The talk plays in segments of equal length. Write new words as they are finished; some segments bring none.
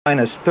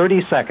minus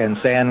 30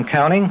 seconds and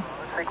counting.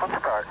 Sequence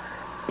start.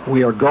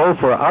 We are go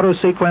for auto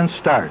sequence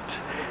start.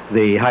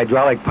 The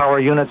hydraulic power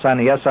units on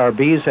the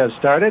SRBs have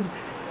started.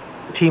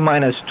 T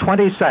minus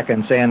 20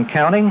 seconds and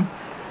counting.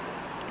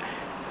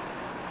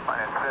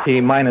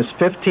 T minus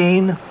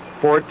 15,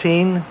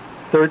 14,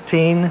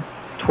 13,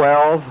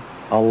 12,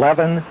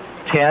 11,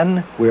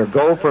 10. We are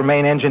go for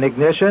main engine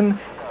ignition.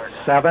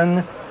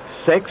 7,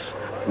 6.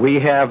 We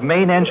have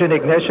main engine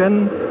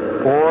ignition.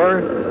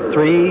 4,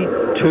 3,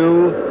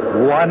 2,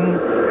 1,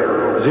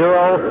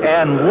 0,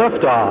 and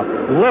liftoff.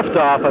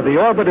 Liftoff of the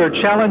Orbiter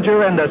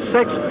Challenger and the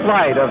 6th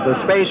flight of the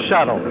Space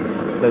Shuttle.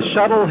 The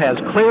shuttle has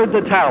cleared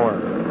the tower.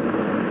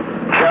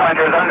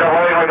 Challenger's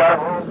underway. We got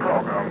a full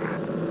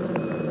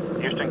program.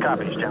 Houston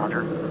copies,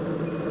 Challenger.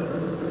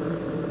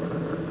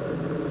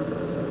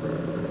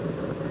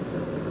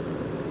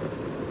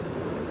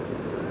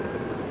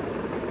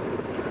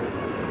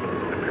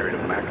 The period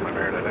of maximum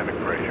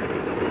aerodynamic pressure.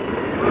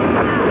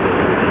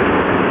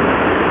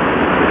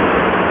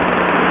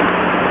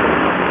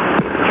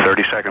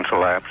 Seconds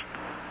elapsed.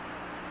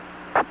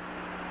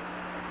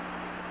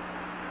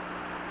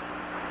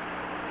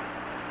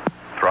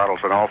 Throttles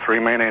on all three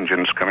main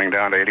engines coming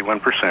down to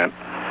 81%.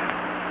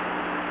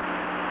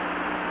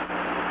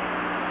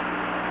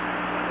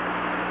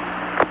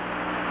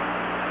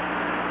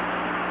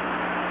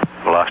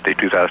 Velocity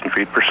 2,000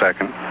 feet per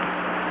second.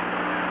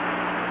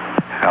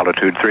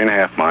 Altitude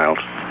 3.5 miles.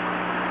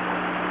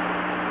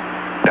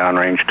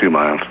 Downrange 2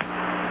 miles.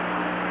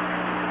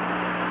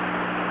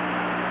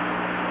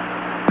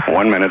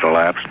 1 minute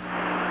elapsed.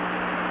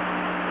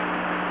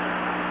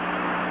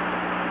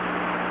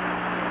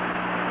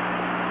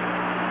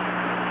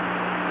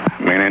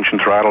 Main engine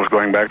throttle is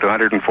going back to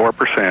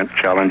 104%.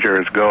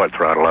 Challenger is go at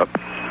throttle up.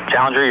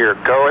 Challenger, you're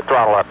go at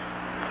throttle up.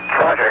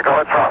 Challenger,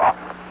 go at throttle up.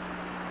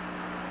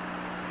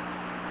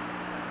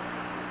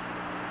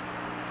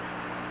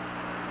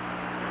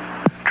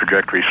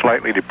 Trajectory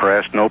slightly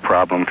depressed, no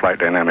problem. Flight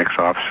dynamics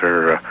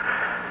officer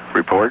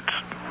reports.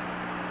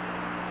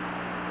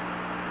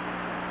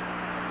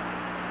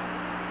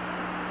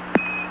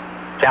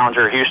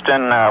 Challenger,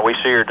 Houston, we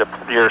see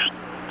you're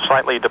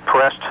slightly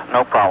depressed,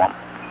 no problem.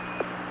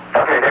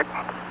 Okay, Dick.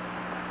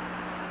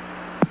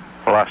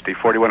 Velocity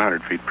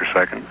 4,100 feet per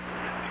second.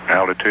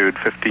 Altitude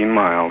 15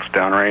 miles,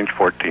 downrange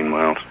 14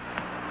 miles.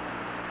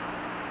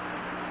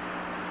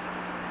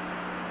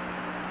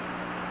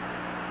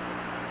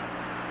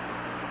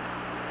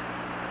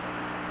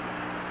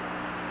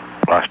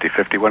 Velocity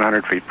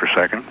 5,100 feet per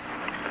second.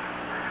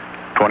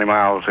 20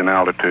 miles in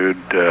altitude,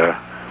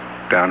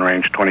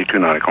 downrange 22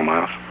 nautical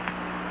miles.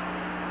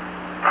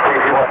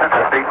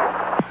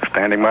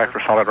 Standing by for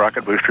solid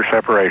rocket booster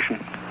separation.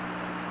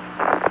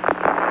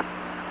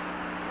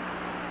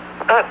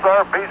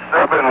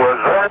 SRB-7 was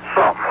that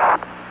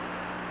something.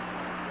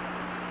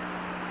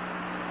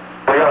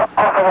 We got an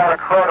awful lot of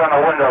crud on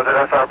the windows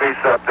at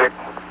SRB-7, Dick.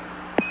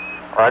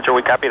 Roger,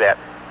 we copy that.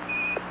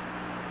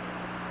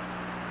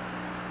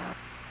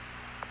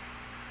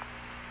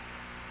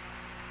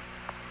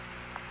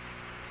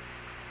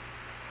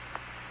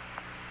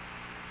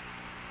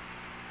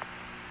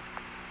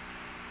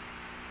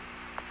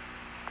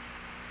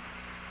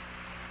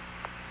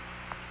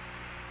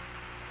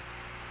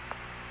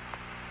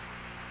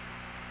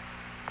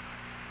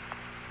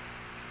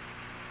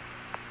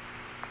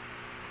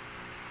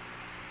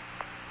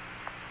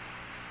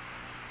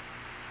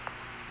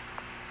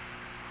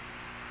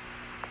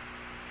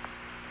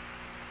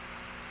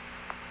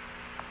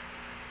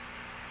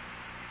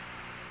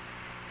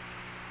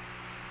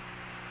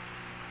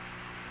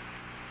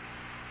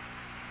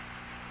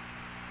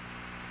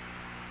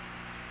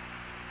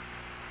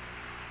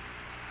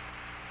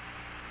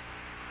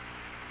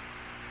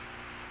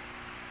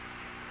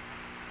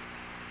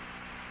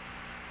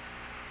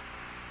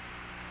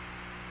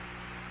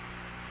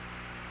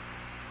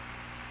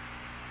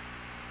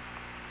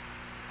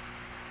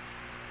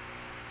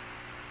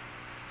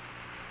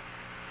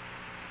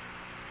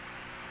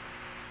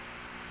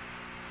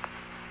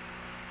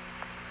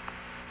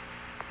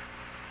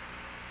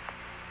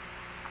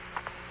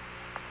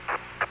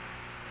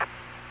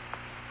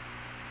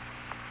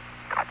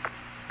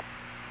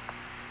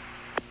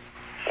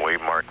 We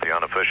mark the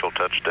unofficial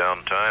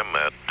touchdown time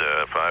at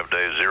 5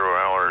 days, 0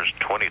 hours,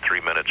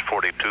 23 minutes,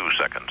 42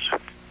 seconds.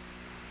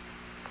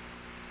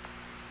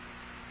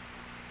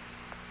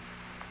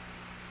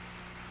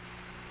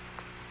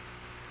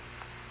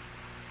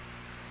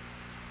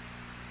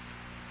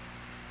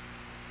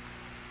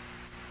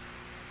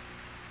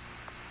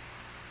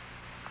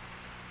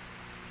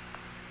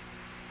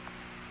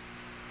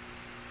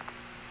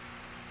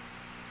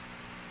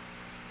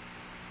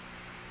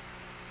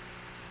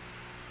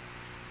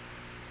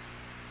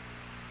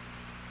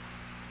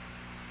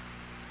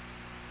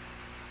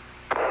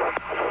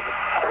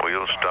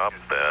 We'll stop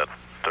at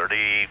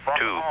 32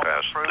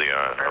 past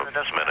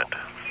the minute.